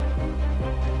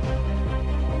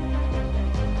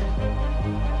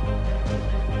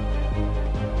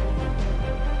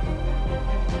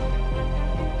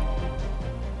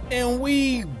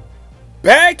we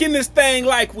back in this thing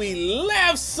like we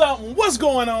left something. What's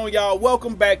going on, y'all?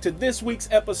 Welcome back to this week's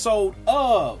episode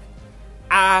of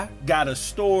I Got a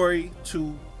Story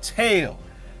to Tell.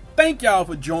 Thank y'all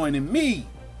for joining me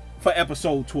for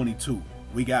episode 22.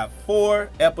 We got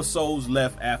 4 episodes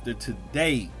left after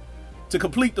today to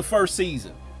complete the first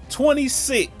season.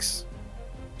 26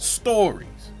 stories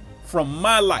from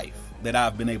my life that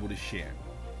I've been able to share.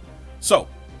 So,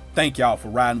 thank y'all for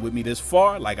riding with me this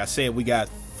far. Like I said, we got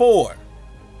 4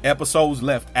 episodes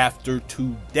left after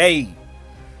today.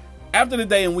 After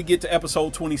today and we get to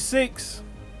episode 26,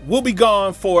 we'll be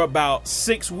gone for about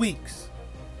 6 weeks.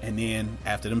 And then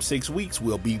after them 6 weeks,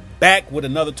 we'll be back with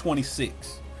another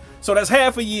 26. So that's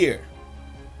half a year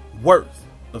worth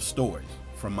of stories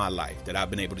from my life that I've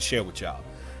been able to share with y'all.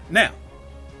 Now,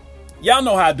 y'all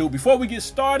know how I do. Before we get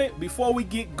started, before we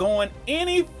get going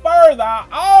any further, I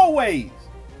always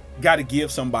got to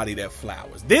give somebody their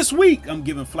flowers. This week, I'm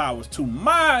giving flowers to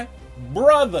my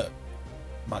brother,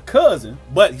 my cousin,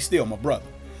 but he's still my brother.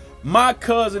 My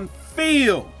cousin,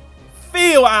 Phil.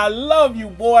 Phil, I love you,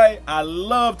 boy. I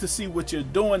love to see what you're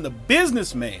doing. The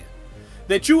businessman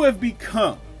that you have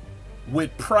become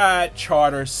with Pride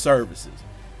Charter Services.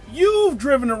 You've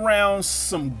driven around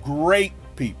some great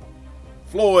people.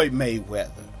 Floyd Mayweather,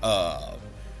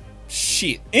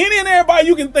 any and everybody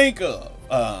you can think of,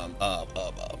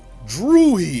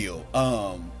 Drew Hill,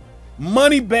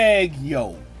 Moneybag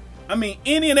Yo. I mean,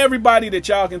 any and everybody that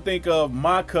y'all can think of,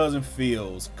 my cousin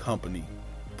Phil's company,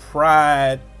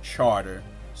 Pride Charter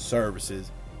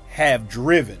Services, have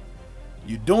driven.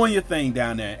 You're doing your thing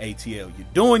down there in ATL. You're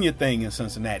doing your thing in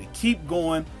Cincinnati. Keep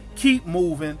going. Keep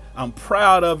moving. I'm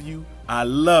proud of you. I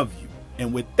love you.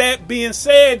 And with that being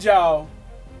said, y'all,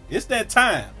 it's that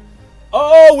time.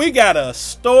 Oh, we got a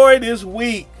story this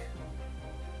week.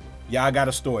 Y'all got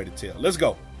a story to tell. Let's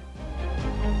go.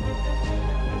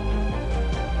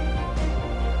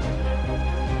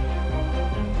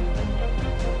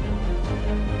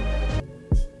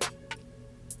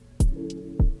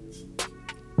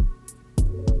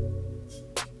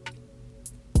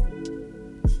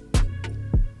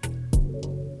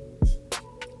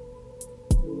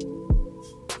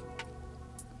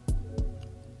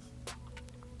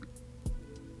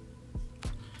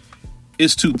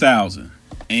 It's 2000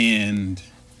 and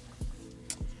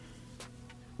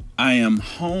I am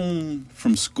home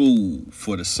from school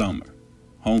for the summer,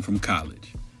 home from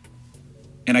college,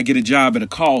 and I get a job at a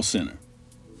call center.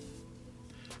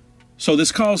 So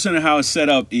this call center, how it's set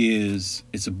up is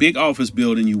it's a big office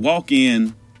building. You walk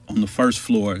in on the first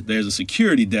floor. There's a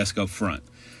security desk up front.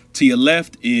 To your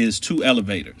left is 2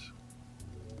 elevators.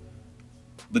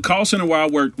 The call center where I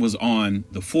worked was on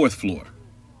the 4th floor.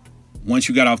 Once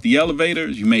you got off the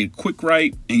elevators, you made a quick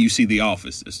right and you see the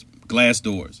office. It's glass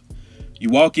doors. You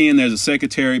walk in, there's a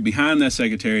secretary. Behind that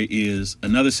secretary is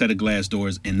another set of glass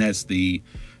doors, and that's the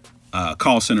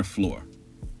call center floor.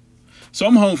 So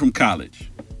I'm home from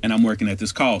college and I'm working at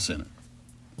this call center.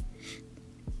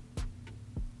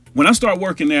 When I started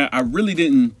working there, I really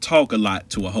didn't talk a lot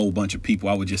to a whole bunch of people.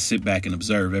 I would just sit back and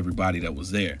observe everybody that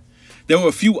was there. There were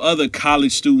a few other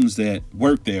college students that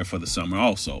worked there for the summer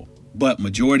also. But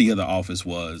majority of the office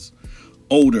was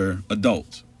older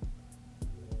adults.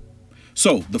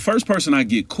 So the first person I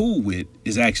get cool with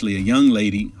is actually a young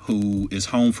lady who is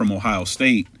home from Ohio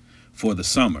State for the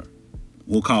summer.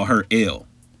 We'll call her Elle.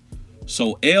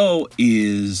 So Elle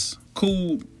is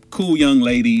cool young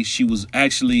lady. She was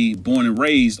actually born and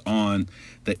raised on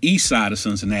the east side of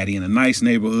Cincinnati in a nice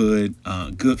neighborhood,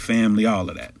 good family, all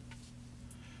of that.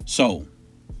 So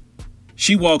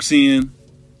she walks in.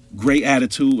 Great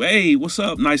attitude. Hey, what's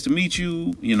up? Nice to meet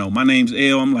you. You know, my name's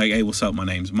Elle. I'm like, hey, what's up? My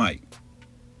name's Mike.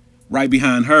 Right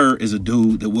behind her is a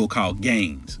dude that we'll call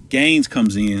Gaines. Gaines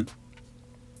comes in.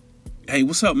 Hey,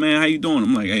 what's up, man? How you doing?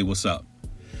 I'm like, hey, what's up?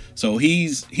 So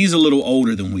he's a little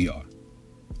older than we are.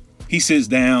 He sits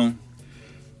down.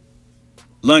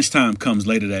 Lunchtime comes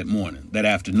later that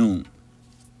afternoon.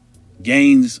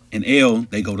 Gaines and Elle,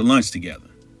 they go to lunch together.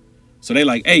 So they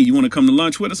like, hey, you want to come to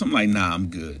lunch with us? I'm like, nah, I'm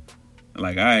good. I'm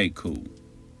like, all right, cool.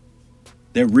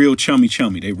 They're real chummy.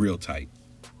 They real tight.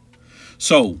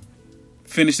 So,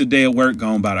 finish the day of work, go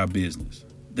on about our business.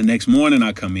 The next morning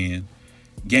I come in.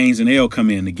 Gaines and Elle come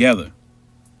in together.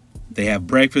 They have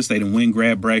breakfast. They done went and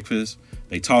grab breakfast.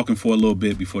 They talking for a little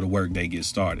bit before the work day gets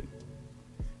started.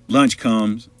 Lunch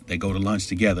comes. They go to lunch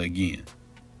together again.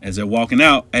 As they're walking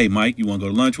out, hey, Mike, you want to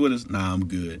go to lunch with us? Nah, I'm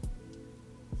good.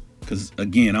 Because,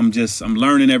 again, I'm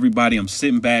learning everybody. I'm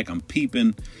sitting back. I'm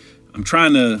peeping. I'm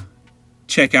trying to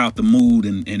check out the mood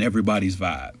and everybody's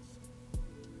vibe.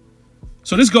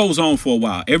 So this goes on for a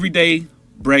while. Every day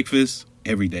breakfast,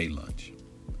 every day lunch.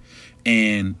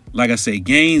 And like I say,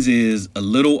 Gaines is a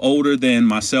little older than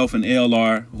myself and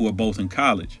LR, who are both in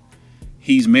college.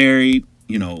 He's married,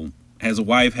 has a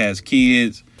wife, has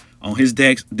kids. On his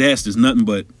desk is nothing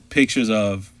but pictures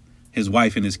of his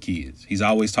wife and his kids. He's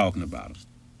always talking about them.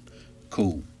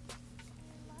 Cool.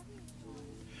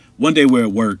 One day we're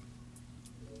at work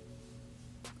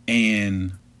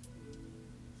and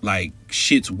like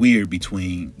shit's weird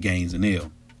between Gaines and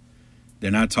L.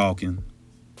 They're not talking.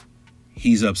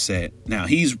 He's upset. Now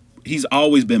he's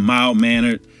always been mild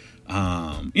mannered,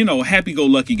 happy go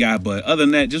lucky guy, but other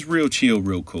than that, just real chill,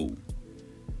 real cool.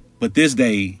 But this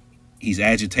day he's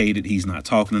agitated. He's not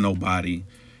talking to nobody.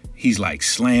 He's like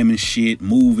slamming shit,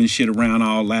 moving shit around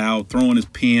all loud, throwing his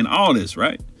pen, all this,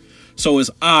 right? So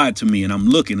it's odd to me, and I'm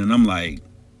looking and I'm like,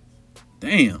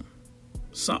 damn,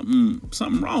 something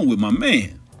wrong with my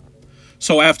man.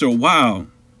 So after a while,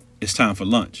 it's time for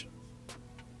lunch.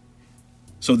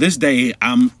 So this day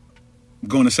I'm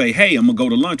going to say, hey, I'm going to go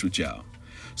to lunch with y'all.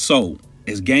 So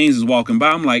as Gaines is walking by,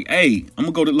 I'm like, hey, I'm going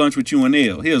to go to lunch with you and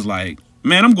L. He was like,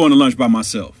 man, I'm going to lunch by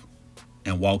myself,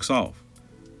 and walks off.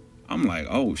 I'm like,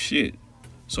 oh shit.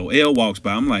 So L walks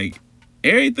by. I'm like,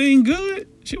 everything good?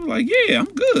 She was like, yeah, I'm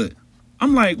good.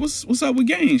 I'm like, what's up with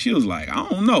Gaines? She was like, I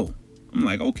don't know. I'm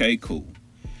like, okay, cool.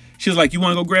 She was like, you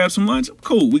want to go grab some lunch?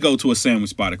 Cool. We go to a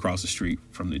sandwich spot across the street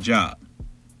from the job.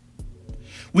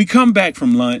 We come back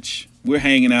from lunch. We're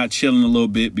hanging out, chilling a little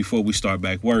bit before we start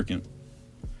back working.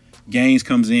 Gaines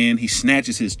comes in. He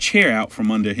snatches his chair out from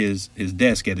under his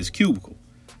desk at his cubicle.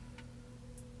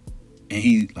 And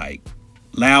he like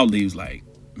loudly was like,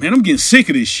 man, I'm getting sick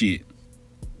of this shit.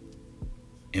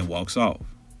 And walks off.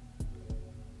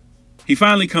 He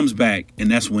finally comes back,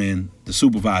 and that's when the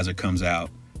supervisor comes out,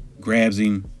 grabs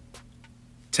him,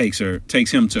 takes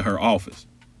him to her office.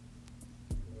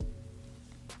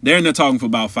 They're in there talking for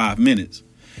about 5 minutes.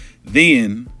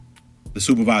 Then the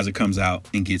supervisor comes out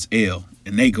and gets L,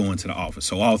 and they go into the office.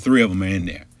 So all three of them are in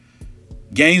there.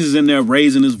 Gaines is in there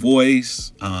raising his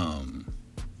voice.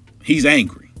 He's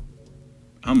angry.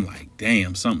 I'm like,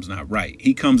 damn, something's not right.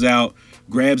 He comes out,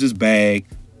 grabs his bag,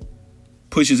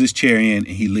 pushes his chair in, and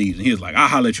he leaves. And he was like, I'll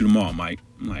holler at you tomorrow, Mike.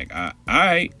 I'm like, all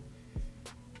right.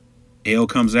 L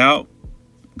comes out,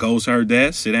 goes to her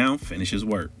desk, sit down, finishes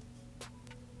work.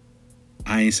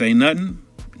 I ain't say nothing.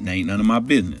 It ain't none of my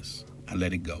business. I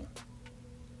let it go.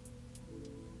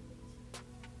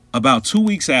 About 2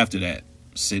 weeks after that,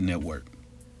 sitting at work,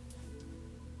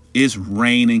 it's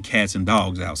raining cats and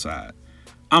dogs outside.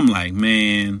 I'm like,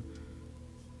 man,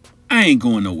 I ain't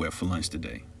going nowhere for lunch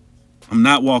today. I'm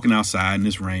not walking outside in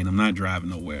this rain. I'm not driving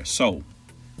nowhere. So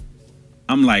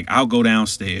I'm like, I'll go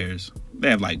downstairs. They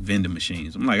have like vending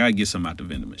machines. I'm like, I get some out the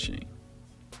vending machine.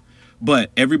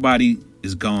 But everybody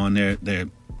is gone. They're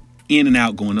in and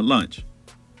out going to lunch.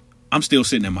 I'm still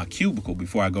sitting at my cubicle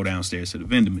before I go downstairs to the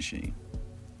vending machine.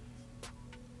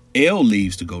 L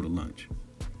leaves to go to lunch.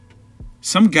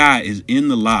 Some guy is in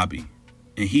the lobby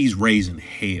and he's raising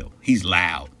hell. He's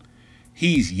loud.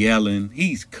 He's yelling.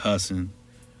 He's cussing.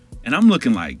 And I'm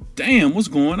looking like, damn, what's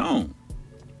going on?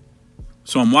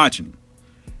 So I'm watching him.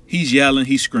 He's yelling.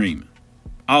 He's screaming.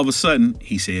 All of a sudden,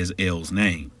 he says L's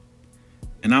name.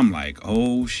 And I'm like,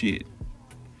 oh, shit.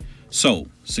 So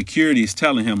security is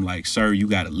telling him like, sir, you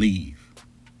got to leave.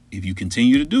 If you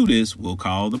continue to do this, we'll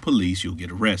call the police. You'll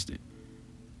get arrested.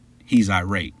 He's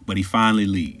irate, but he finally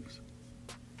leaves.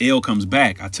 L comes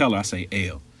back. I tell her, I say,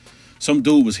 L, some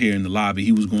dude was here in the lobby.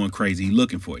 He was going crazy. He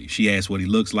looking for you. She asked what he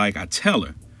looks like. I tell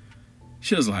her.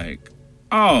 She was like,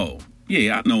 oh,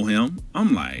 yeah, I know him.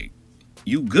 I'm like,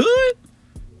 you good?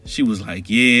 She was like,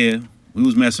 yeah, we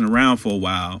was messing around for a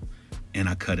while and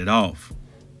I cut it off.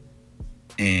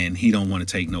 And he don't want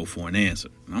to take no for an answer.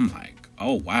 And I'm like,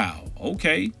 oh, wow.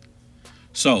 Okay.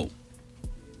 So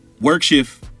work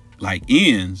shift like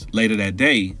ends later that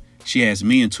day. She asked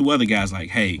me and two other guys like,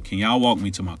 hey, can y'all walk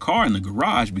me to my car in the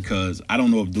garage? Because I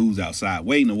don't know if dude's outside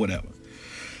waiting or whatever.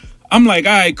 I'm like,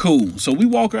 all right, cool. So we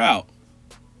walk her out.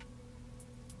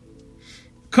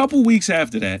 Couple weeks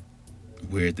after that,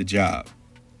 we're at the job.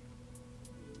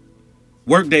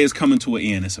 Work day is coming to an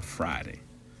end. It's a Friday.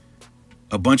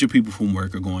 A bunch of people from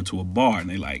work are going to a bar. And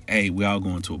they like, hey, we all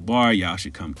going to a bar. Y'all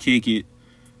should come kick it.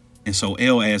 And so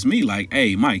L asked me like,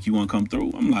 hey, Mike, you want to come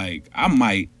through? I'm like, I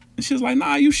might. And she's like,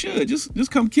 nah, you should.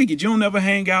 Just come kick it. You don't ever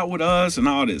hang out with us and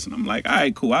all this. And I'm like, all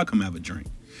right, cool. I'll come have a drink.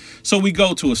 So we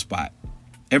go to a spot.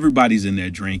 Everybody's in there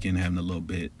drinking, having a little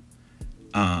bit.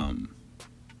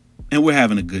 And we're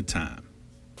having a good time.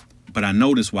 But I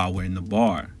notice while we're in the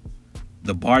bar,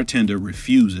 the bartender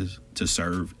refuses to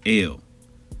serve L.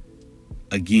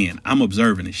 Again, I'm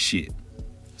observing this shit.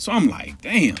 So I'm like,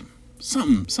 damn,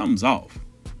 something's off.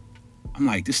 I'm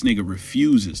like, this nigga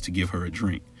refuses to give her a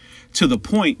drink, to the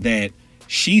point that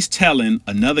she's telling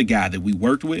another guy that we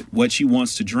worked with what she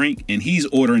wants to drink, and he's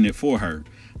ordering it for her.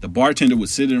 The bartender would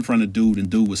sit in front of dude, and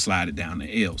dude would slide it down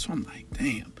the L. So I'm like,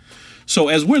 damn. So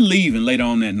as we're leaving later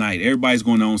on that night, everybody's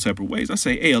going their own separate ways. I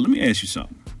say, L, let me ask you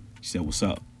something. She said, what's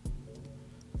up?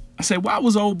 I said, why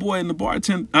was old boy in the bar,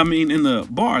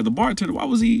 the bartender, why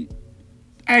was he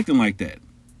acting like that?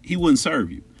 He wouldn't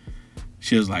serve you.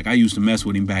 She was like, I used to mess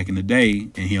with him back in the day,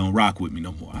 and he don't rock with me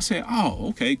no more. I said, oh,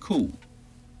 okay, cool.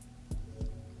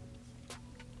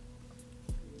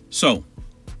 So,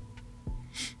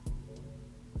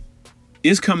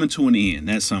 it's coming to an end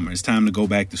that summer. It's time to go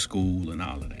back to school and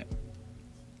all of that.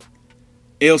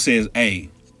 L says, hey,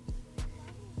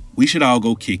 we should all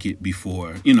go kick it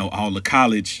before, all the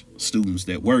college students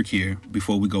that work here,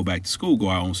 before we go back to school, go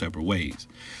our own separate ways.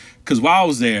 Because while I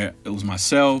was there, it was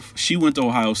myself. She went to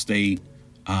Ohio State.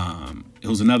 It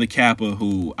was another Kappa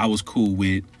who I was cool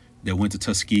with that went to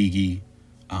Tuskegee,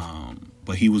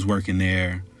 but he was working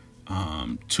there.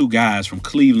 Two guys from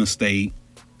Cleveland State,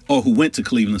 or who went to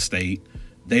Cleveland State,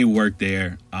 they worked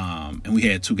there. And we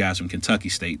had two guys from Kentucky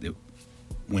State that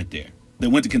went there. They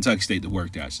went to Kentucky State that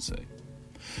worked there, I should say.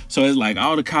 So it's like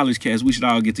all the college cats, we should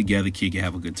all get together, kick it,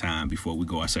 have a good time before we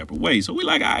go our separate ways. So we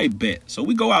like, I bet. So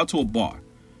we go out to a bar.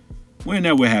 We're in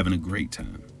there, we're having a great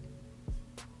time.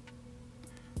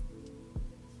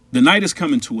 The night is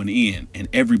coming to an end, and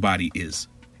everybody is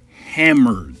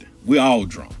hammered. We're all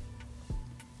drunk.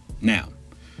 Now,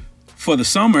 for the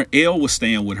summer, Elle was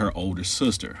staying with her older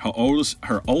sister.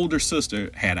 Her older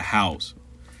sister had a house,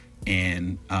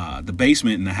 and the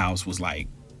basement in the house was like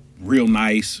real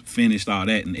nice, finished, all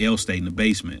that, and Elle stayed in the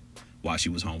basement while she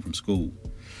was home from school.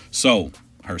 So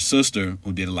her sister,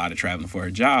 who did a lot of traveling for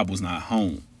her job, was not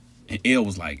home. And Elle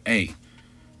was like, hey,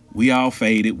 we all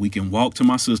faded. We can walk to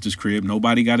my sister's crib.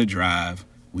 Nobody got to drive.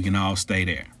 We can all stay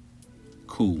there.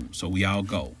 Cool. So we all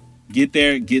go. Get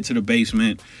there, get to the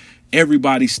basement.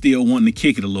 Everybody's still wanting to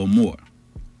kick it a little more.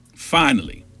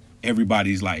 Finally,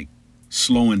 everybody's like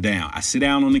slowing down. I sit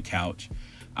down on the couch.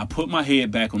 I put my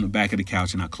head back on the back of the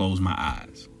couch and I close my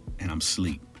eyes and I'm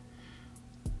asleep.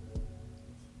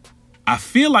 I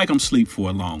feel like I'm asleep for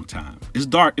a long time. It's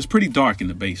dark. It's pretty dark in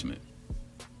the basement.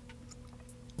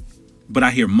 But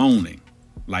I hear moaning,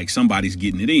 like somebody's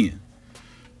getting it in.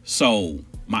 So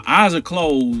my eyes are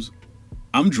closed.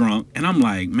 I'm drunk. And I'm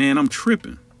like, man, I'm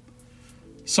tripping.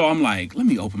 So I'm like, let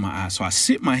me open my eyes. So I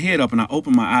sit my head up and I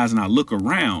open my eyes and I look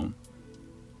around.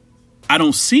 I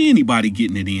don't see anybody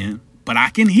getting it in, but I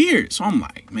can hear it. So I'm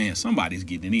like, man, somebody's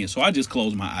getting it in. So I just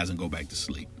close my eyes and go back to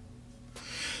sleep.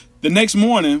 The next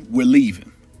morning, we're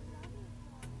leaving.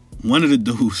 One of the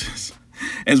dudes,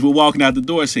 as we're walking out the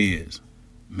door, says,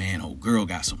 man, old girl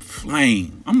got some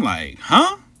flame. I'm like,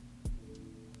 huh?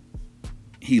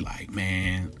 He like,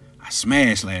 man, I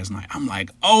smashed last night. I'm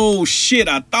like, oh shit,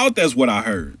 I thought that's what I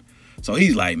heard. So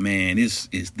he's like, man, this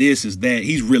is that.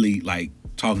 He's really like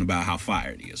talking about how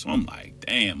fire it is. So I'm like,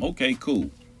 damn, okay,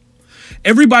 cool.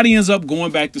 Everybody ends up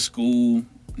going back to school.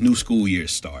 New school year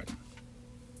starting.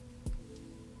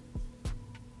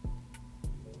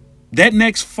 That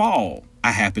next fall,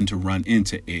 I happened to run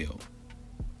into Elle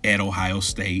at Ohio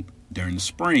State during the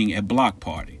spring at block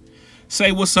party.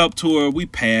 Say what's up to her. We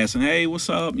pass and hey, what's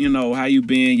up? How you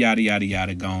been? Yada, yada,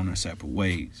 yada. Gone our separate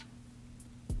ways.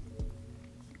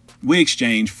 We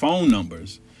exchanged phone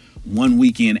numbers one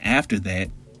weekend after that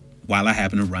while I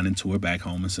happened to run into her back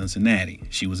home in Cincinnati.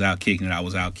 She was out kicking it. I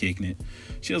was out kicking it.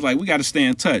 She was like, we got to stay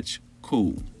in touch.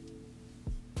 Cool.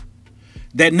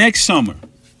 That next summer,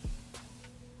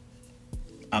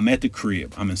 I'm at the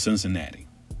crib. I'm in Cincinnati.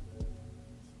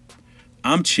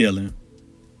 I'm chilling.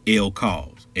 Elle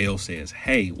calls. Elle says,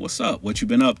 hey, what's up? What you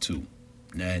been up to?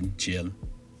 Nothing, chilling.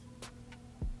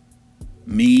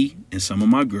 Me and some of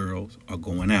my girls are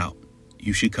going out.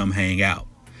 You should come hang out.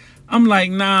 I'm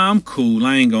like, nah, I'm cool.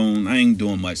 I ain't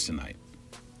doing much tonight.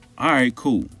 All right,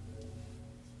 cool.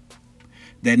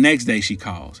 That next day she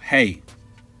calls. Hey,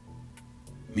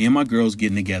 me and my girls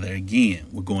getting together again.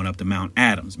 We're going up to Mount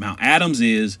Adams. Mount Adams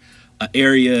is an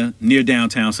area near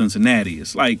downtown Cincinnati.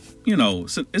 It's like,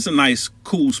 it's a nice,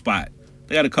 cool spot.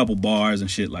 They got a couple bars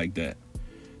and shit like that.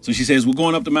 So she says, we're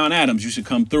going up to Mount Adams. You should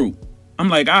come through. I'm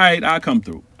like, all right, I'll come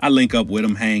through. I link up with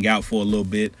them, hang out for a little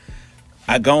bit.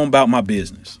 I go on about my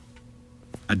business.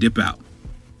 I dip out.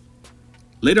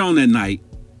 Later on that night,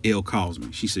 Elle calls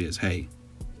me. She says, hey,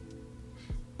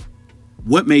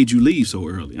 what made you leave so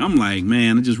early? I'm like,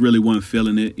 man, I just really wasn't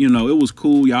feeling it. It was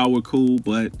cool. Y'all were cool,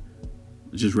 but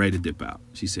just ready to dip out.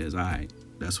 She says, all right,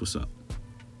 that's what's up.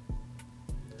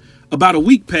 About a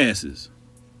week passes.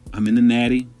 I'm in the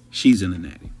Natty. She's in the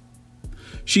Natty.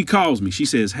 She calls me. She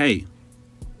says, hey,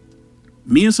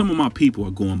 me and some of my people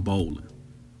are going bowling.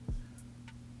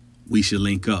 We should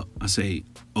link up. I say,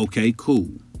 okay, cool.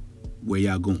 Where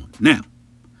y'all going? Now,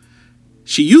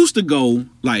 she used to go,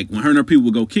 like, when her and her people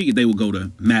would go kick it, they would go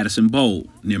to Madison Bowl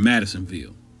near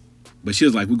Madisonville. But she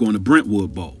was like, we're going to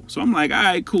Brentwood Bowl. So I'm like, all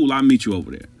right, cool. I'll meet you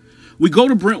over there. We go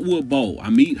to Brentwood Bowl. I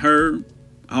meet her,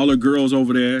 all her girls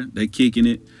over there. They kicking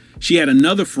it. She had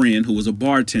another friend who was a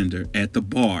bartender at the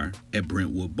bar at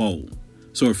Brentwood Bowl.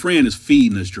 So her friend is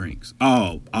feeding us drinks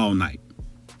all night.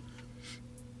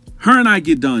 Her and I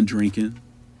get done drinking.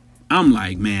 I'm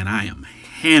like, man, I am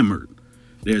hammered.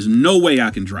 There's no way I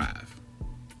can drive.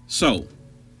 So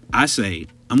I say,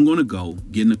 I'm going to go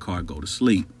get in the car, go to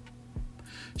sleep.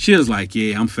 She was like,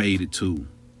 yeah, I'm faded too.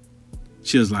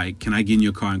 She was like, can I get in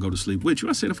your car and go to sleep with you?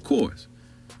 I said, of course.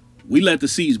 We let the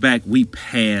seats back. We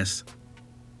pass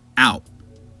out.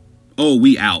 Oh,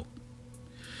 we out.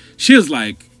 She was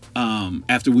like,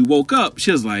 after we woke up,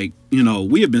 she was like,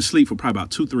 we had been asleep for probably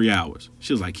about 2-3 hours.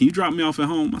 She was like, can you drop me off at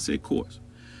home? I said, of course.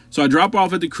 So I drop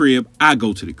off at the crib. I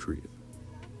go to the crib.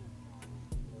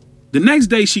 The next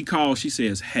day she calls. She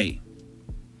says, hey,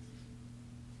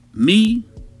 me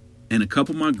and a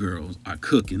couple of my girls are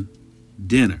cooking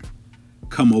dinner.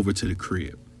 Come over to the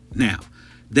crib. Now,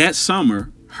 that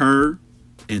summer, her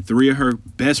and 3 of her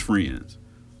best friends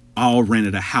all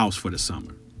rented a house for the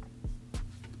summer.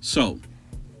 So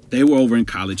they were over in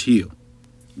College Hill,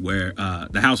 where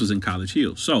the house was in College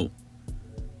Hill. So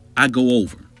I go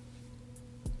over.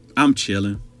 I'm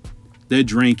chilling. They're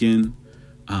drinking,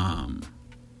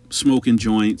 smoking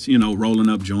joints, rolling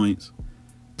up joints,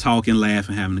 talking,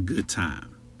 laughing, having a good time.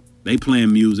 They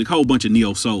playing music, whole bunch of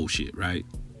neo soul shit, right?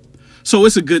 So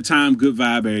it's a good time, good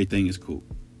vibe, everything is cool.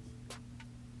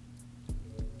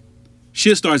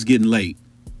 Shit starts getting late.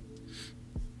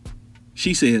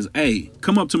 She says, hey,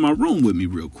 come up to my room with me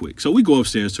real quick. So we go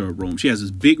upstairs to her room. She has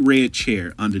this big red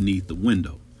chair underneath the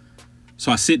window.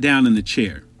 So I sit down in the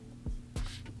chair.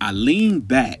 I lean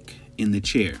back in the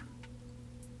chair.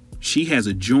 She has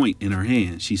a joint in her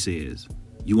hand. She says,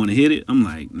 you want to hit it? I'm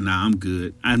like, nah, I'm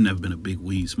good. I've never been a big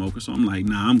weed smoker. So I'm like,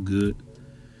 nah, I'm good.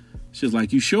 She's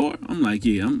like, you sure? I'm like,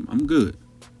 yeah, I'm good.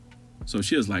 So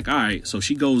she was like, all right. So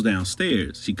she goes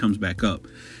downstairs. She comes back up.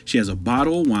 She has a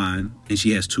bottle of wine and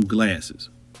she has 2 glasses.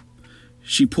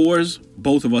 She pours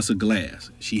both of us a glass.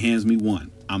 She hands me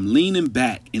one. I'm leaning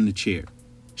back in the chair.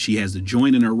 She has the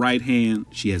joint in her right hand.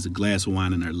 She has a glass of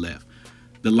wine in her left.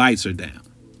 The lights are down.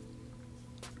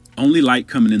 Only light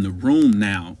coming in the room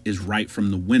now is right from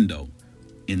the window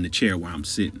in the chair where I'm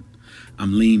sitting.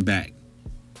 I'm leaning back.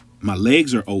 My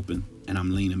legs are open and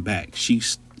I'm leaning back. She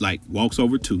walks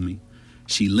over to me.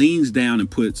 She leans down and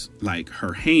puts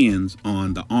her hands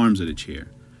on the arms of the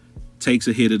chair, takes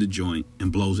a hit of the joint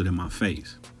and blows it in my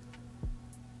face.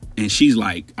 And she's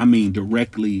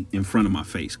directly in front of my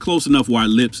face, close enough where our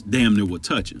lips damn near were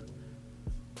touching.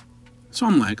 So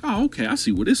I'm like, oh, okay, I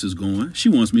see where this is going. She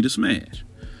wants me to smash.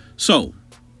 So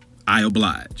I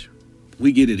oblige.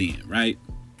 We get it in, right?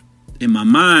 In my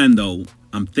mind, though,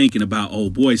 I'm thinking about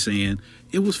old boy saying,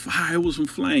 it was fire, it was some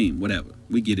flame, whatever.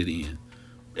 We get it in.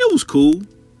 It was cool.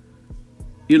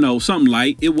 Something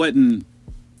light. It wasn't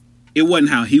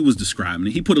how he was describing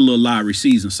it. He put a little Lowry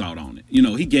seasoned salt on it.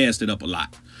 He gassed it up a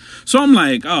lot. So I'm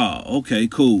like, oh, okay,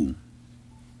 cool.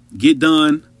 Get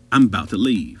done. I'm about to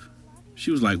leave.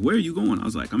 She was like, where are you going? I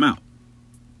was like, I'm out.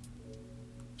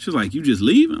 She was like, you just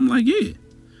leave? I'm like, yeah.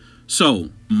 So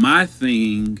my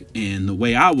thing and the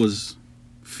way I was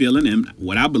feeling and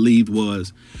what I believed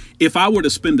was, if I were to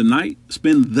spend the night,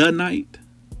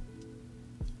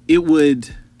 it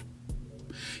would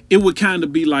kind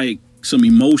of be like some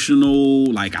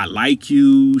emotional, I like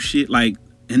you shit,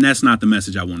 and that's not the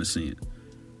message I want to send.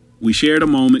 We shared a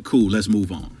moment, cool, let's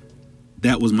move on.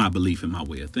 That was my belief and my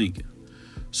way of thinking.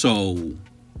 So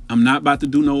I'm not about to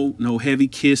do no heavy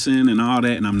kissing and all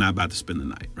that, and I'm not about to spend the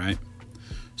night, right?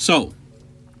 So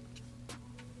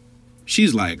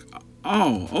she's like,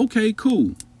 oh, okay,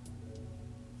 cool.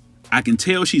 I can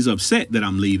tell she's upset that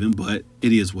I'm leaving, but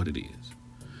it is what it is.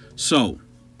 So,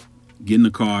 get in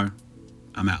the car,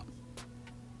 I'm out.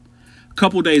 A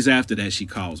couple days after that, she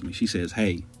calls me. She says,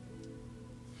 hey,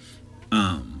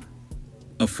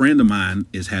 a friend of mine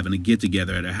is having a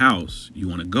get-together at her house. You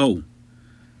want to go?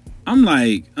 I'm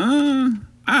like,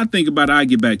 I'll think about it. I'll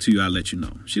get back to you. I'll let you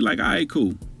know. She like, all right,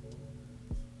 cool.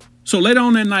 So later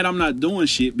on that night, I'm not doing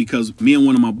shit because me and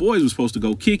one of my boys were supposed to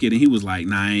go kick it. And he was like,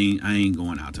 nah, I ain't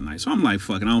going out tonight. So I'm like,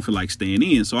 fuck it, I don't feel like staying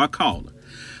in. So I called her.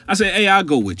 I said, hey, I'll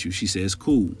go with you. She says,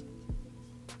 cool.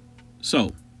 So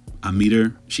I meet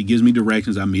her. She gives me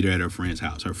directions. I meet her at her friend's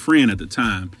house. Her friend at the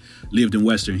time lived in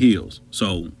Western Hills.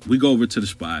 So we go over to the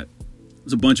spot.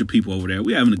 There's a bunch of people over there.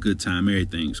 We're having a good time.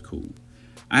 Everything's cool.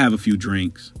 I have a few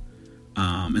drinks.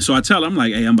 And so I tell her, I'm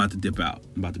like, hey, I'm about to dip out.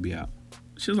 I'm about to be out.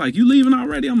 She's like, you leaving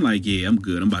already? I'm like, yeah, I'm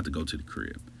good. I'm about to go to the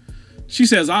crib. She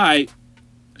says, all right.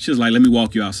 She's like, let me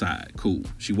walk you outside. Cool.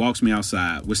 She walks me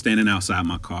outside. We're standing outside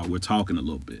my car. We're talking a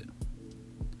little bit.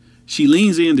 She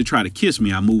leans in to try to kiss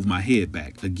me. I move my head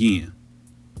back. Again,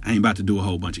 I ain't about to do a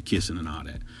whole bunch of kissing and all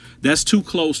that. That's too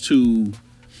close to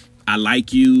I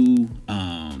like you,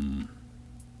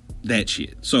 that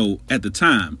shit. So at the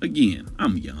time, again,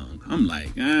 I'm young. I'm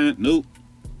like, nope.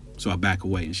 So I back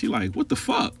away. And she like, what the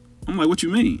fuck? I'm like, what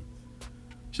you mean?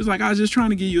 She's like, I was just trying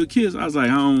to give you a kiss. I was like,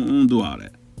 I don't do all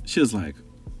that. She was like,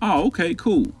 oh, okay,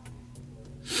 cool.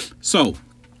 So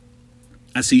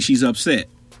I see she's upset.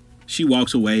 She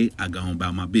walks away. I go on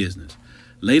about my business.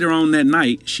 Later on that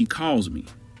night, she calls me.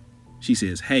 She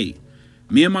says, hey,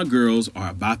 me and my girls are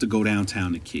about to go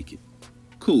downtown to kick it.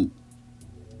 Cool.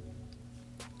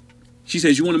 She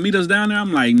says, you want to meet us down there?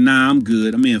 I'm like, nah, I'm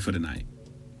good. I'm in for the night.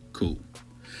 Cool.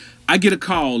 I get a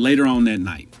call later on that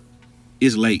night.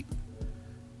 It's late.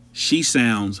 She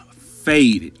sounds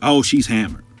faded. Oh, she's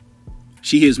hammered.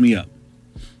 She hits me up.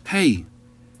 Hey,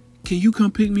 can you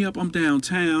come pick me up? I'm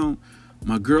downtown.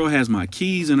 My girl has my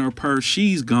keys in her purse.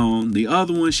 She's gone. The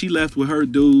other one, she left with her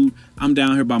dude. I'm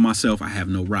down here by myself. I have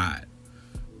no ride.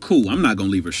 Cool. I'm not going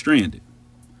to leave her stranded.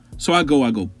 So I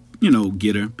go,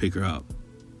 get her, pick her up.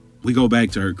 We go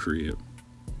back to her crib.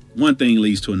 One thing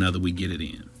leads to another. We get it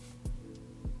in.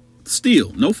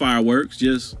 Still, no fireworks.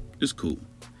 Just, it's cool.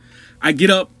 I get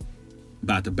up,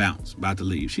 about to bounce, about to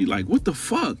leave. She's like, what the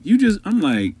fuck? I'm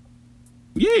like,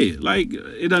 yeah, like,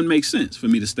 it doesn't make sense for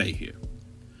me to stay here.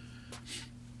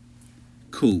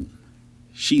 Cool.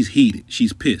 She's heated.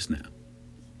 She's pissed now.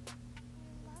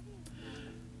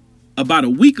 About a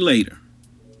week later,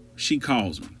 she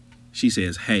calls me. She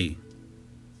says, hey,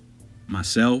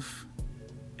 myself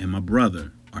and my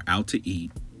brother are out to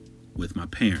eat with my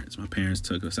parents. My parents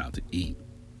took us out to eat.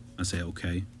 I say,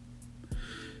 okay.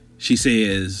 She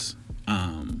says,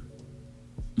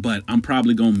 but I'm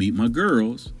probably going to meet my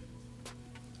girls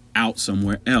out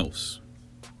somewhere else.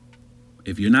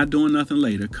 If you're not doing nothing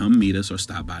later, come meet us or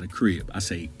stop by the crib. I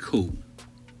say, cool.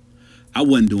 I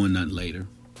wasn't doing nothing later.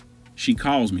 She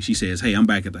calls me. She says, hey, I'm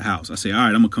back at the house. I say, all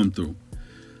right, I'm going to come through.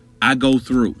 I go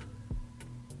through.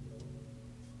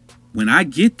 When I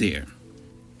get there,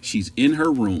 she's in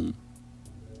her room.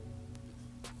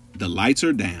 The lights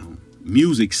are down.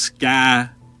 Music sky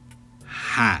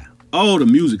high. Oh, the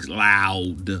music's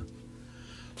loud.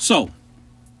 So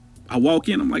I walk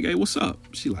in. I'm like, hey, what's up?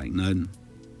 She like, nothing.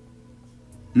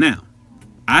 Now,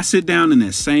 I sit down in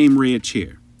that same red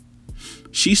chair.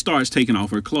 She starts taking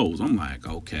off her clothes. I'm like,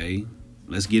 okay,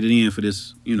 let's get it in for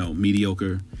this,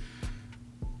 mediocre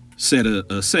set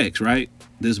of sex, right?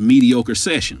 This mediocre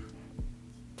session.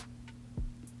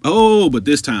 Oh, but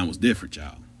this time was different,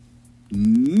 y'all.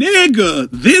 Nigga,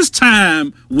 this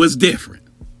time was different.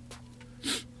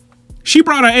 She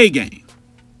brought her A game.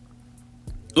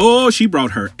 Oh, she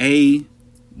brought her A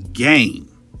game.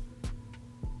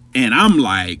 And I'm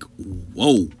like,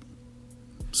 whoa.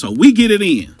 So we get it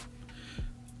in.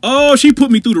 Oh, she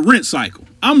put me through the rent cycle.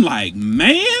 I'm like,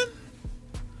 man,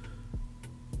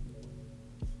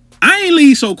 I ain't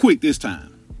leave so quick this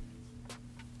time.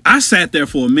 I sat there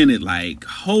for a minute like,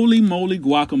 holy moly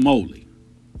guacamole.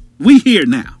 We here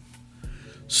now.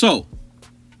 So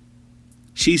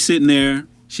she's sitting there.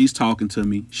 She's talking to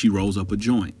me. She rolls up a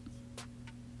joint.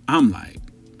 I'm like,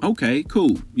 okay,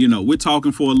 cool. We're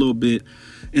talking for a little bit.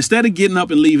 Instead of getting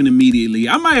up and leaving immediately,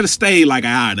 I might have stayed like an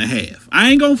hour and a half.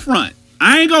 I ain't gonna front.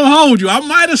 I ain't gonna hold you. I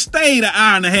might have stayed an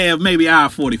hour and a half, maybe hour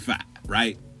 45,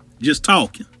 right? Just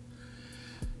talking.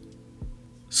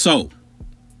 So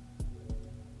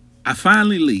I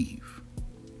finally leave.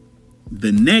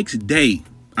 The next day,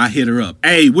 I hit her up.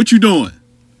 Hey, what you doing?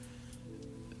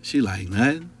 She like,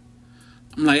 nothing.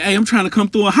 I'm like, hey, I'm trying to come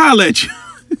through and holler at you.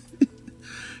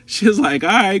 She's like, all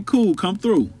right, cool, come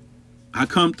through. I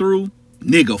come through.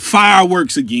 Nigga,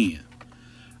 fireworks again.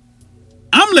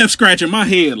 I'm left scratching my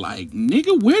head like,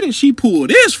 nigga, where did she pull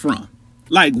this from?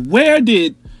 Like, where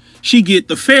did she get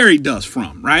the fairy dust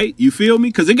from, right? You feel me?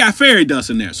 Because it got fairy dust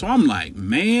in there. So I'm like,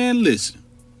 man, listen.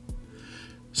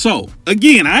 So,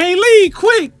 again, I ain't leave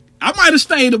quick. I might have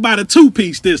stayed about a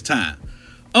 2-piece this time.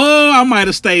 Oh, I might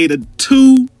have stayed a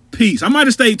 2-piece. I might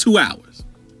have stayed 2 hours.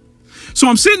 So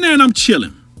I'm sitting there and I'm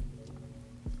chilling.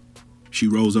 She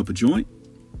rolls up a joint.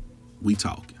 We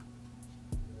talking.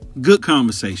 Good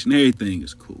conversation. Everything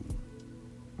is cool.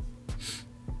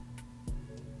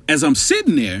 As I'm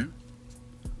sitting there,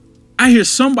 I hear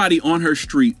somebody on her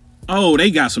street. Oh,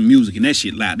 they got some music and that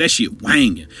shit loud. That shit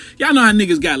wanging. Y'all know how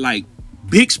niggas got like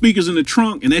big speakers in the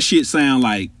trunk and that shit sound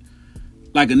like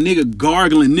a nigga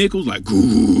gargling nickels, like,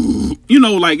 you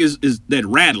know, like it's that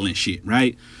rattling shit,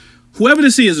 right? Whoever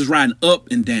this is riding up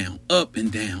and down, up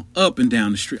and down, up and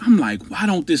down the street. I'm like, why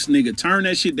don't this nigga turn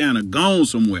that shit down or go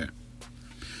somewhere?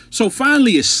 So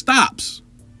finally it stops.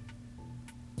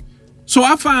 So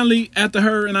I finally, after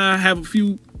her and I have a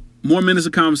few more minutes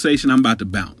of conversation, I'm about to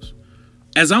bounce.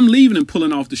 As I'm leaving and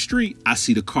pulling off the street, I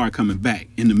see the car coming back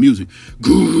in the music.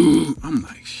 I'm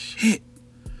like, shit.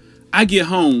 I get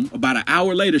home. About an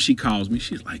hour later, she calls me.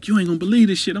 She's like, you ain't gonna believe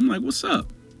this shit. I'm like, what's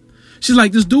up? She's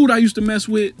like, this dude I used to mess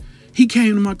with, he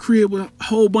came to my crib with a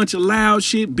whole bunch of loud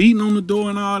shit, beating on the door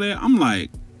and all that. I'm like,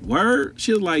 word?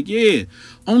 She was like, yeah.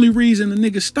 Only reason the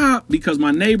nigga stopped because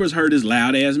my neighbors heard his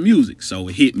loud ass music. So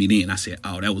it hit me then. I said,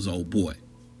 oh, that was old boy.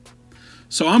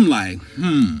 So I'm like,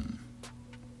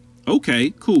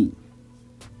 okay, cool.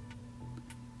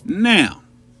 Now,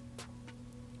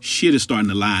 shit is starting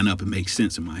to line up and make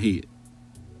sense in my head.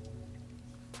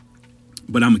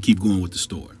 But I'm going to keep going with the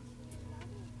story.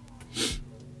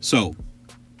 So,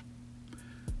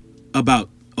 about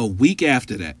a week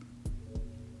after that,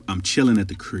 I'm chilling at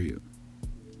the crib.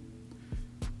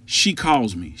 She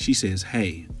calls me. She says,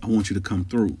 hey, I want you to come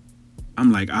through.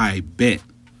 I'm like, I bet.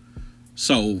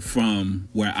 So from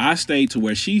where I stayed to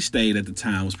where she stayed at the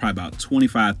time was probably about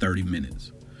 25, 30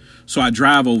 minutes. So I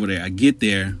drive over there. I get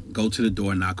there, go to the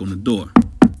door, knock on the door.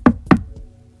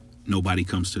 Nobody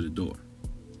comes to the door.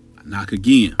 I knock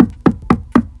again.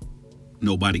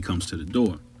 Nobody comes to the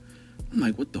door. I'm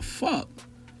like, what the fuck?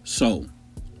 So,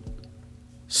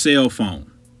 cell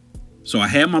phone. So I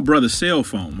had my brother's cell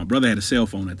phone. My brother had a cell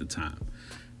phone at the time.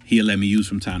 He'll let me use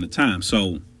from time to time.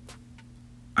 So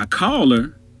I call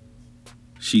her.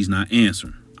 She's not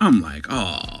answering. I'm like,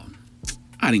 oh,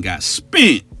 I done got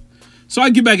spent. So I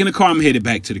get back in the car. I'm headed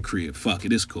back to the crib. Fuck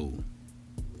it. It's cool.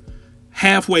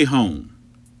 Halfway home,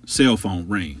 cell phone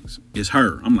rings. It's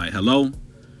her. I'm like, hello?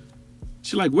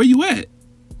 She's like, where you at?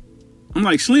 I'm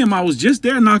like, Slim, I was just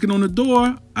there knocking on the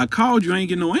door. I called you. I ain't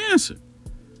getting no answer.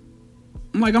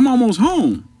 I'm like, I'm almost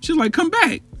home. She's like, come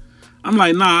back. I'm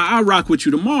like, nah, I'll rock with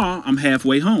you tomorrow. I'm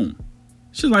halfway home.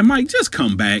 She's like, Mike, just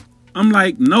come back. I'm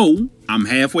like, no, I'm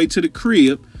halfway to the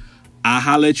crib. I'll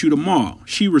holler at you tomorrow.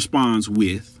 She responds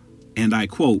with, and I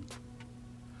quote,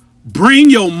 bring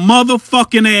your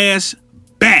motherfucking ass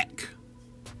back.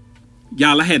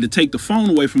 Y'all, I had to take the phone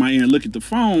away from my ear and look at the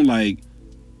phone like,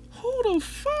 who the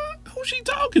fuck? Who's she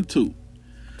talking to?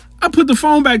 I put the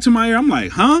phone back to my ear. I'm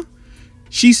like, huh?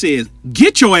 She says,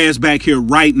 get your ass back here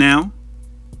right now.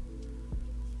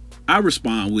 I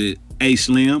respond with, hey,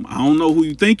 Slim, I don't know who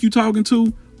you think you talking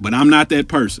to, but I'm not that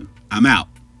person. I'm out.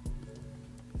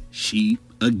 She,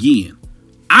 again,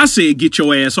 I said, get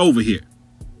your ass over here.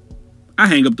 I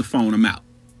hang up the phone. I'm out.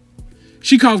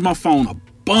 She calls my phone a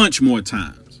bunch more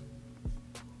times.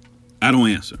 I don't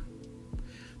answer.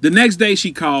 The next day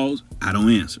she calls. I don't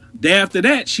answer. Day after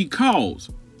that, she calls.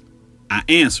 I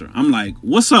answer. I'm like,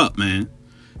 what's up, man?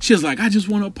 She's like, I just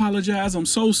want to apologize. I'm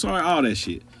so sorry. All that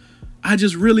shit. I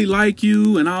just really like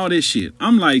you and all this shit.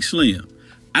 I'm like, Slim,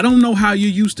 I don't know how you're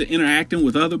used to interacting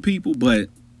with other people, but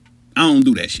I don't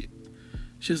do that shit.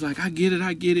 She's like, I get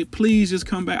it. Please just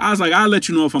come back. I was like, I'll let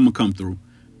you know if I'm going to come through.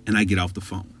 And I get off the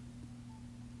phone.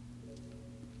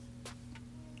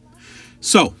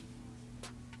 So,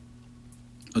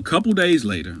 a couple days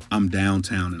later, I'm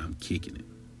downtown and I'm kicking it.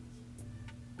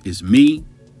 It's me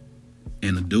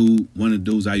and a dude, one of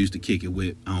the dudes I used to kick it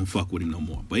with. I don't fuck with him no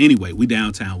more. But anyway, we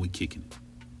downtown, we kicking it.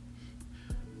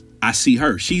 I see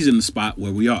her. She's in the spot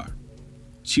where we are.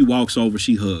 She walks over,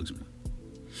 she hugs me.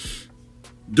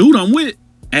 Dude I'm with,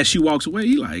 as she walks away,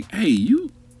 he like, hey,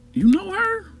 you know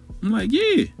her? I'm like,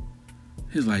 yeah.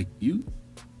 He's like, you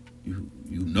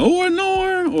know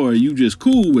her, or are you just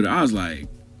cool with her? I was like,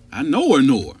 I know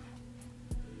her.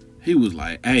 He was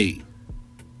like, hey,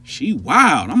 she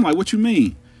wild. I'm like, what you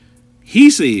mean? He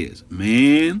says,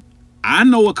 man, I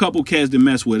know a couple cats that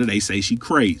mess with her. They say she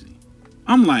crazy.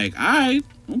 I'm like, all right,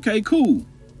 okay, cool.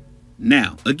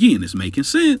 Now, again, it's making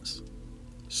sense.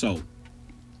 So,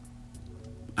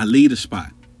 I leave the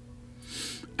spot.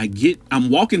 I'm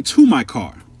walking to my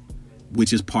car,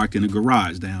 which is parked in a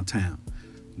garage downtown.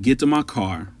 Get to my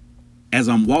car. As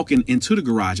I'm walking into the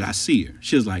garage, I see her.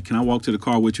 She's like, can I walk to the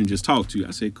car with you and just talk to you?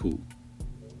 I said, cool.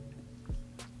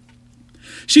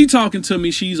 She talking to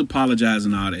me. She's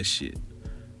apologizing, all that shit.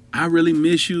 I really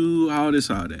miss you, all this,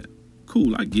 all that.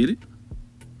 Cool, I get it.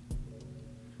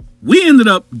 We ended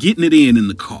up getting it in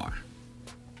the car.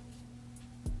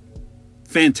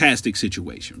 Fantastic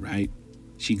situation, right?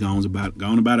 She gone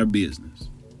about her business.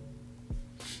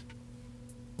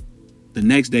 The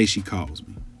next day she calls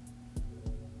me.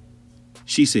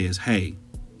 She says, hey,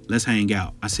 let's hang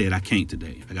out. I said, I can't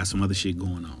today. I got some other shit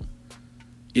going on.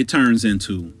 It turns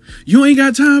into, you ain't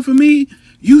got time for me?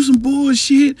 You some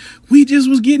bullshit. We just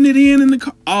was getting it in the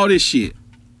car. All this shit.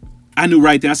 I knew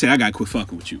right there. I said, I got to quit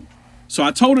fucking with you. So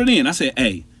I told her then. I said,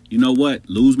 hey, you know what?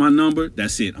 Lose my number.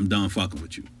 That's it. I'm done fucking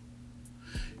with you.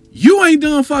 You ain't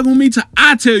done fucking with me till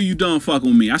I tell you done fucking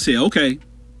with me. I said, okay,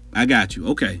 I got you.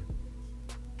 Okay.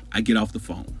 I get off the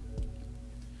phone.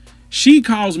 She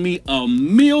calls me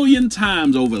 1,000,000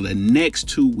 times over the next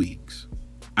 2 weeks.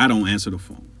 I don't answer the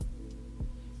phone.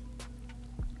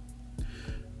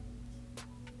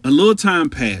 A little time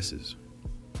passes.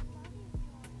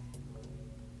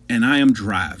 And I am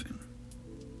driving.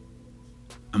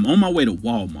 I'm on my way to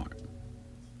Walmart.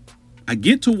 I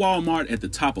get to Walmart at the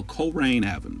top of Coleraine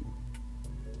Avenue.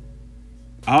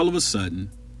 All of a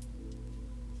sudden,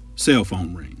 cell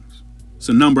phone rings. It's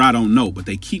a number I don't know, but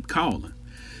they keep calling.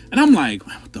 And I'm like,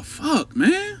 what the fuck,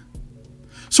 man?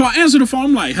 So I answer the phone.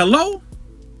 I'm like, hello?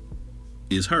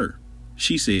 It's her.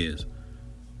 She says,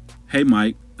 hey,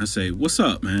 Mike. I say, what's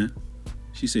up, man?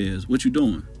 She says, what you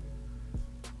doing?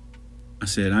 I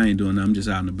said, I ain't doing nothing. I'm just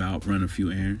out and about, running a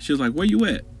few errands. She was like, where you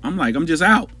at? I'm like, I'm just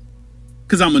out.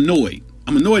 Because I'm annoyed.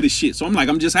 I'm annoyed as shit. So I'm like,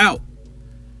 I'm just out.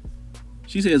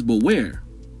 She says, but where?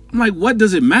 I'm like, what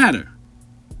does it matter?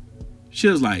 She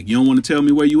was like, you don't want to tell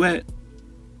me where you at?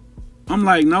 I'm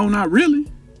like, no, not really.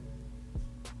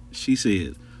 She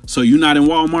said, so you not in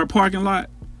Walmart parking lot?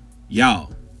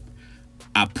 Y'all,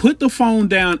 I put the phone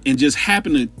down and just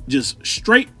happened to just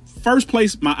straight first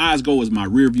place my eyes go is my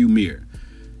rear view mirror.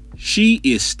 She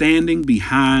is standing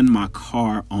behind my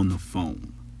car on the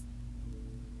phone.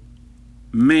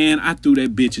 Man, I threw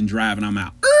that bitch and driving. I'm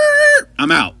out.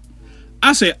 I'm out.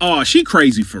 I said, oh, she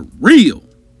crazy for real.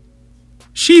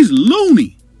 She's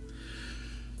loony.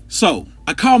 So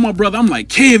I call my brother. I'm like,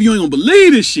 Kev, you ain't gonna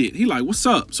believe this shit. He like, what's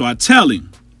up? So I tell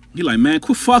him. He like, man,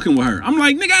 quit fucking with her. I'm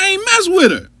like, nigga, I ain't mess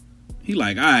with her. He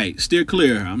like, all right, steer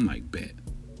clear of her. I'm like, bet.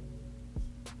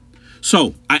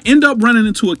 So I end up running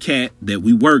into a cat that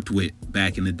we worked with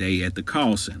back in the day at the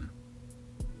call center.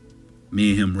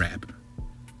 Me and him rapping.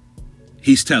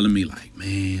 He's telling me like,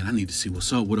 man, I need to see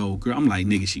what's up with old girl. I'm like,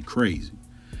 nigga, she crazy.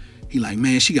 He like,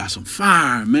 man, she got some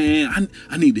fire, man.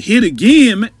 I need to hit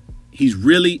again, man. He's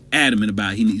really adamant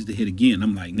about he needs to hit again.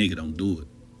 I'm like, nigga, don't do it.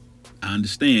 I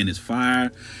understand it's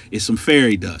fire. It's some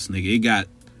fairy dust, nigga. It got,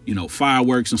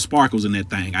 fireworks and sparkles in that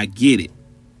thing. I get it.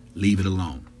 Leave it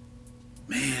alone.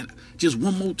 Man, just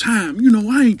one more time.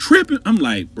 I ain't tripping. I'm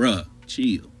like, bruh,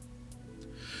 chill.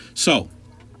 So,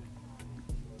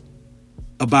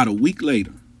 about a week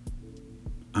later,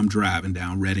 I'm driving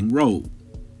down Reading Road.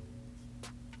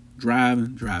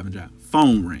 Driving.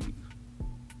 Phone rings.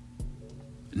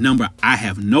 Number, I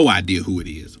have no idea who it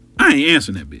is. I ain't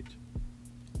answering that bitch.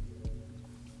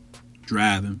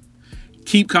 Driving.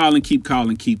 Keep calling.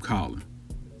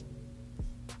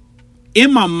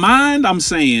 In my mind, I'm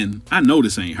saying, I know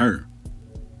this ain't her.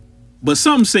 But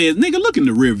something says, nigga, look in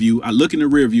the rear view. I look in the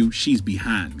rear view. She's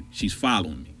behind me. She's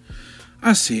following me.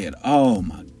 I said, oh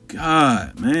my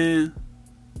God, man.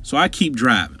 So I keep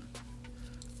driving.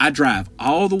 I drive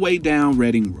all the way down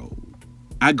Reading Road.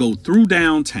 I go through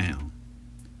downtown.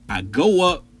 I go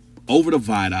up over the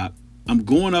viaduct. I'm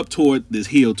going up toward this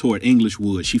hill toward English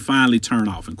Woods. She finally turned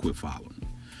off and quit following me.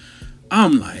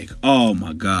 I'm like, oh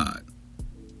my God.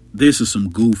 This is some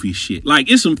goofy shit. Like,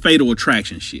 it's some Fatal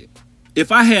Attraction shit.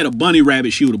 If I had a bunny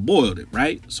rabbit, she would have boiled it,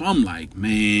 right? So I'm like,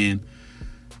 man,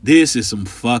 this is some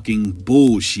fucking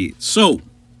bullshit. So,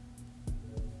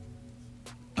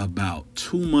 about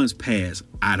 2 months pass,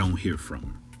 I don't hear from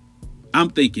her. I'm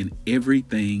thinking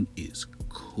everything is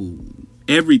cool.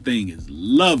 Everything is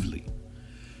lovely.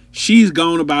 She's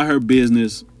gone about her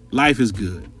business. Life is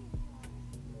good.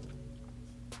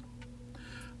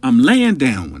 I'm laying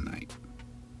down one night.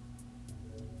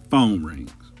 Phone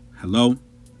rings. Hello?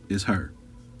 It's her.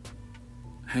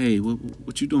 Hey,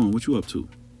 what you doing? What you up to?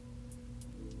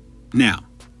 Now,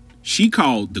 she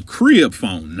called the crib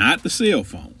phone, not the cell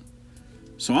phone.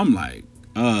 So I'm like,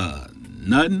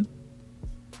 nothing.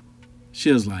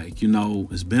 She was like,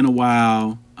 it's been a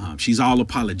while. She's all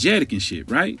apologetic and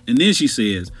shit, right? And then she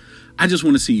says, I just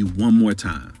want to see you one more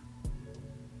time.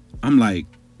 I'm like,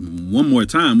 one more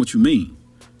time? What you mean?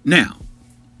 Now,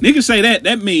 niggas say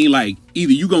that mean like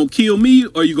either you gonna kill me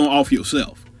or you gonna off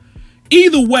yourself.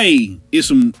 Either way,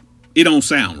 it don't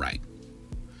sound right.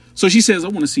 So she says, I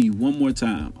want to see you one more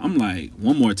time. I'm like,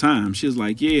 one more time? She was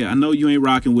like, yeah, I know you ain't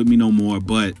rocking with me no more,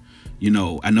 but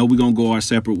I know we're going to go our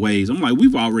separate ways. I'm like,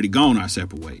 we've already gone our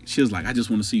separate ways. She was like, I just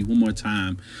want to see you one more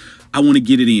time. I want to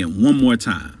get it in one more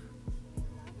time.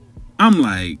 I'm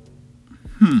like,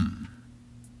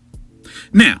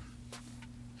 Now,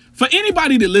 for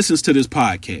anybody that listens to this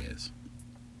podcast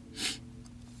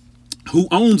who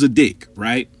owns a dick,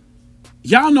 right?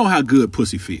 Y'all know how good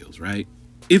pussy feels, right?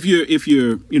 If you're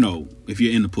in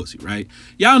the pussy, right?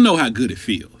 Y'all know how good it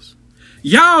feels.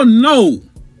 Y'all know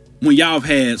when y'all have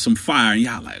had some fire and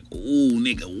y'all like, oh,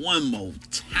 nigga, one more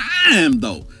time,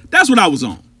 though. That's what I was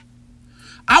on.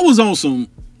 I was on some,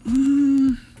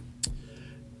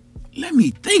 let me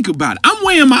think about it. I'm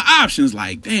weighing my options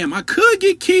like, damn, I could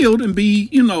get killed and be,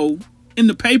 in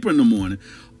the paper in the morning.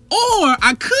 Or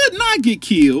I could not get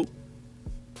killed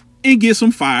and get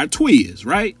some fire twiz,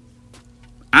 right?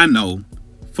 I know.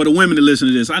 For the women that listen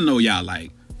to this, I know y'all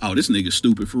like, oh, this nigga's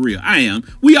stupid for real. I am.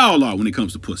 We all are when it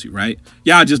comes to pussy, right?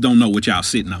 Y'all just don't know what y'all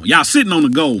sitting on. Y'all sitting on the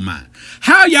gold mine.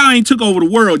 How y'all ain't took over the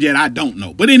world yet, I don't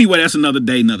know. But anyway, that's another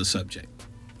day, another subject.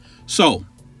 So,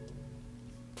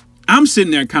 I'm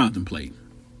sitting there contemplating.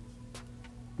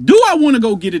 Do I want to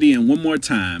go get it in one more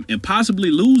time and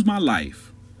possibly lose my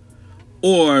life?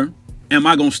 Or am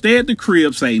I going to stay at the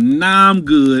crib, say, nah, I'm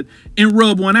good, and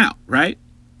rub one out, right?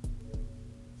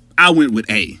 I went with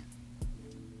A.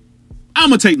 I'm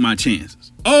going to take my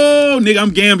chances. Oh, nigga, I'm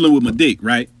gambling with my dick,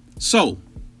 right? So,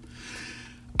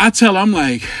 I tell her, I'm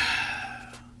like,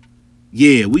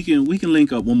 yeah, we can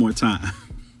link up one more time.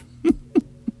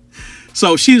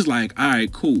 So she's like, all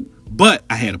right, cool. But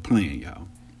I had a plan, y'all.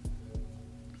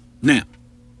 Now,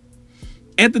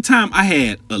 at the time, I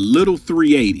had a little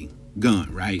 380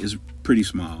 gun, right? It's pretty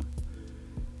small.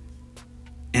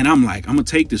 And I'm like, I'm going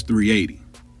to take this 380.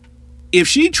 If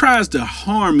she tries to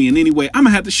harm me in any way, I'm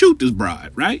going to have to shoot this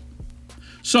broad, right?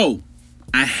 So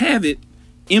I have it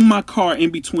in my car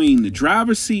in between the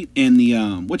driver's seat and the,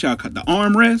 the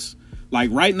armrest,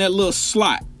 like right in that little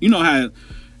slot. You know how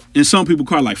in some people's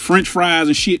car, like French fries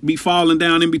and shit be falling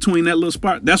down in between that little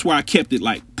spot. That's why I kept it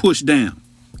like pushed down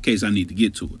in case I need to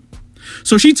get to it.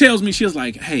 So she tells me, she was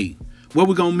like, hey, where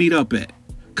we going to meet up at?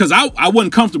 Because I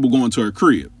wasn't comfortable going to her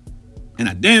crib. And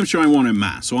I damn sure ain't want her in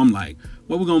mine. So I'm like,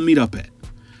 where we going to meet up at?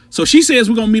 So she says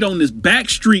we're going to meet on this back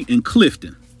street in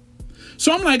Clifton.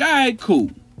 So I'm like, all right,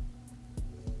 cool.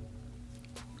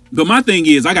 But my thing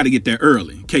is, I got to get there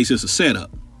early in case it's a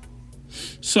setup.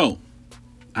 So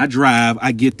I drive,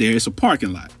 I get there. It's a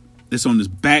parking lot. It's on this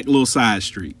back little side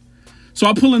street. So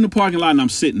I pull in the parking lot and I'm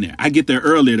sitting there. I get there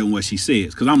earlier than what she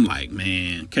says. Cause I'm like,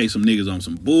 man, in case some niggas on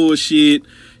some bullshit,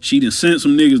 she done sent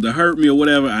some niggas to hurt me or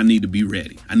whatever. I need to be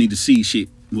ready. I need to see shit,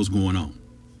 what's going on.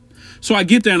 So I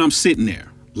get there and I'm sitting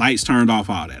there. Lights turned off,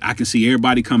 all that. I can see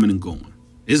everybody coming and going.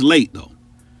 It's late though.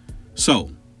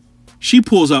 So she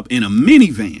pulls up in a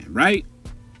minivan, right?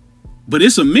 But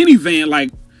it's a minivan,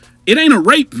 like, it ain't a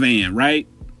rape van, right?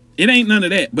 It ain't none of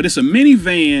that. But it's a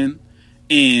minivan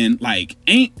and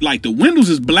ain't like the windows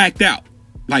is blacked out.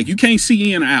 Like you can't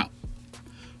see in or out.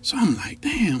 So I'm like,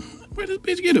 damn, where did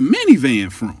this bitch get a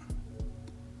minivan from?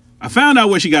 I found out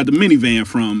where she got the minivan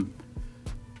from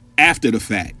after the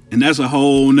fact. And that's a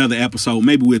whole nother episode.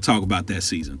 Maybe we'll talk about that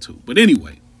season 2. But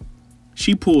anyway,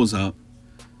 she pulls up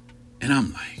and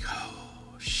I'm like,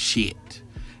 oh, shit.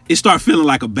 It started feeling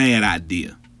like a bad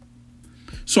idea.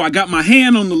 So I got my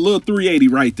hand on the little 380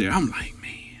 right there. I'm like,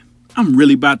 man, I'm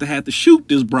really about to have to shoot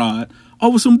this broad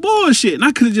over some bullshit. And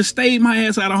I could have just stayed my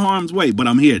ass out of harm's way, but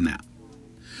I'm here now.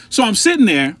 So I'm sitting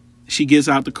there. She gets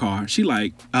out the car.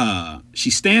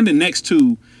 She's standing next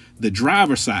to the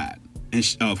driver's side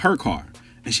of her car.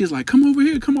 And she's like, come over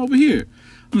here, come over here.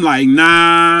 I'm like,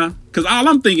 nah. Because all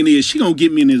I'm thinking is she going to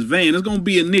get me in this van. There's going to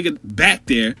be a nigga back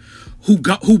there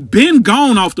who been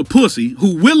gone off the pussy,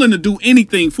 who willing to do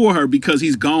anything for her because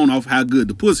he's gone off how good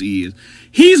the pussy is.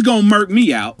 He's going to murk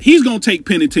me out. He's going to take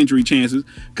penitentiary chances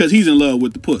because he's in love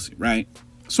with the pussy, right?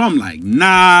 So I'm like,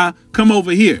 nah, come over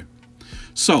here.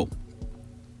 So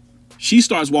she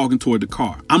starts walking toward the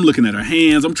car. I'm looking at her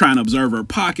hands. I'm trying to observe her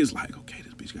pockets like, okay,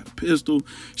 this bitch got a pistol.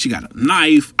 She got a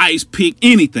knife, ice pick,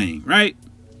 anything, right?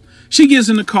 She gets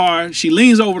in the car. She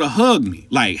leans over to hug me,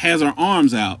 like has her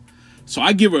arms out. So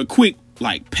I give her a quick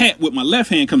pat with my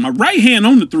left hand because my right hand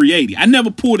on the 380. I never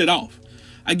pulled it off.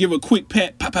 I give her a quick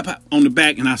pat, pop, pop, pop on the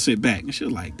back and I sit back. And she's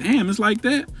like, damn, it's like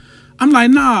that? I'm like,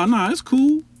 nah, it's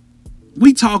cool.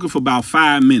 We talking for about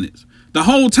 5 minutes. The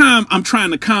whole time I'm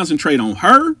trying to concentrate on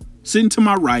her sitting to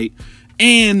my right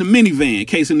and the minivan in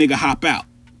case a nigga hop out.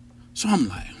 So I'm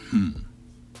like,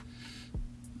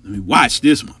 let me watch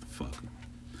this motherfucker.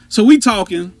 So we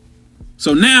talking.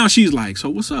 So now she's like,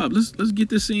 so what's up? Let's get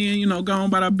this in, go on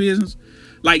about our business.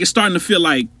 Like, it's starting to feel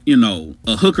like,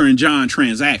 a Hooker and John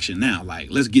transaction now. Like,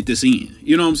 let's get this in.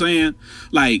 You know what I'm saying?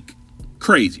 Like,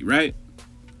 crazy, right?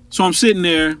 So I'm sitting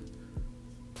there.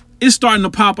 It's starting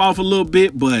to pop off a little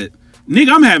bit, but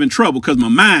nigga, I'm having trouble because my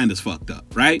mind is fucked up,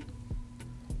 right?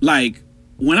 Like,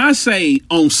 when I say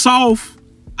on soft,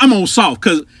 I'm on soft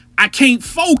because I can't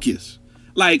focus.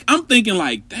 Like, I'm thinking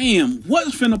like, damn,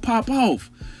 what's finna pop off?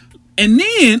 And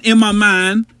then in my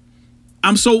mind,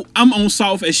 I'm on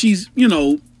soft as she's,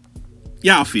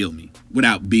 y'all feel me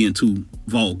without being too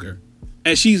vulgar.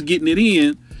 As she's getting it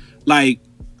in, like,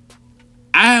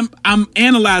 I'm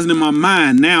analyzing in my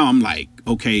mind now. I'm like,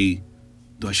 okay,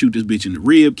 do I shoot this bitch in the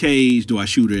rib cage? Do I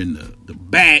shoot her in the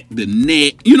back, the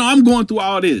neck? I'm going through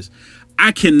all this.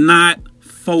 I cannot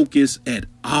focus at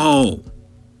all.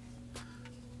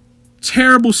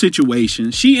 Terrible situation.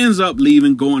 She ends up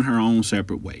leaving, going her own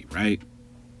separate way, right?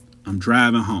 I'm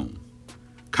driving home.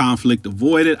 Conflict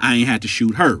avoided. I ain't had to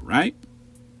shoot her, right?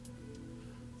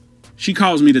 She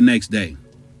calls me the next day.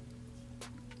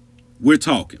 We're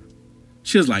talking.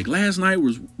 She was like, last night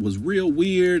was real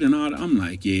weird and all that. I'm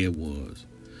like, yeah, it was.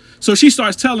 So she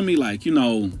starts telling me like,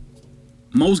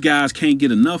 most guys can't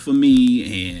get enough of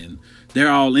me and they're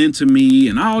all into me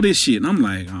and all this shit. And I'm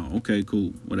like, oh, okay,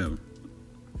 cool, whatever.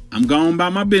 I'm going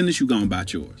about my business. You going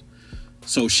about yours.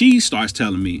 So she starts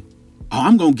telling me, oh,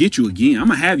 I'm going to get you again. I'm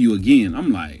going to have you again.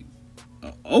 I'm like,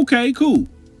 okay, cool.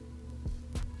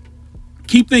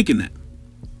 Keep thinking that.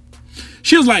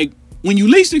 She was like, when you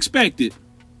least expect it,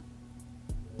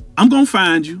 I'm going to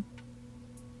find you.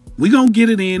 We going to get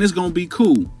it in. It's going to be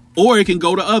cool. Or it can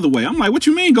go the other way. I'm like, what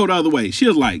you mean go the other way? She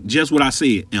was like, just what I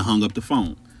said, and hung up the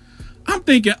phone. I'm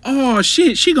thinking, oh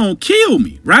shit, she going to kill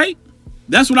me, right?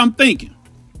 That's what I'm thinking.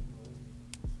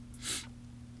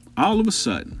 All of a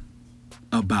sudden,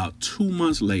 about 2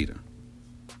 months later,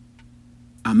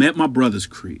 I'm at my brother's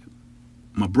crib.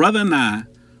 My brother and I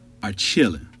are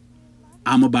chilling.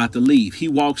 I'm about to leave. He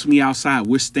walks me outside.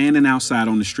 We're standing outside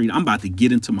on the street. I'm about to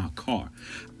get into my car.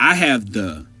 I have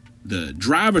the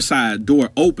driver's side door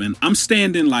open. I'm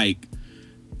standing like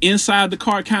inside the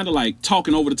car, kind of like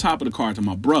talking over the top of the car to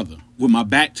my brother with my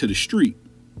back to the street.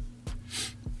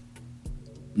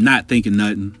 Not thinking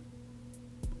nothing.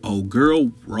 Old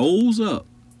girl rolls up.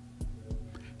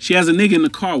 She has a nigga in the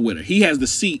car with her. He has the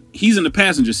seat. He's in the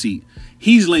passenger seat.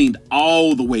 He's leaned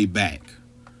all the way back.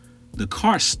 The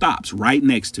car stops right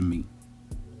next to me.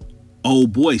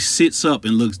 Old boy sits up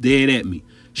and looks dead at me.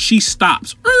 She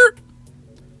stops,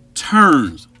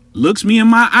 turns, looks me in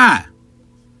my eye.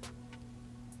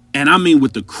 And I mean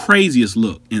with the craziest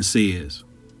look, and says,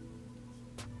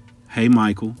 "Hey,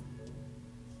 Michael."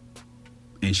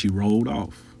 And she rolled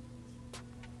off.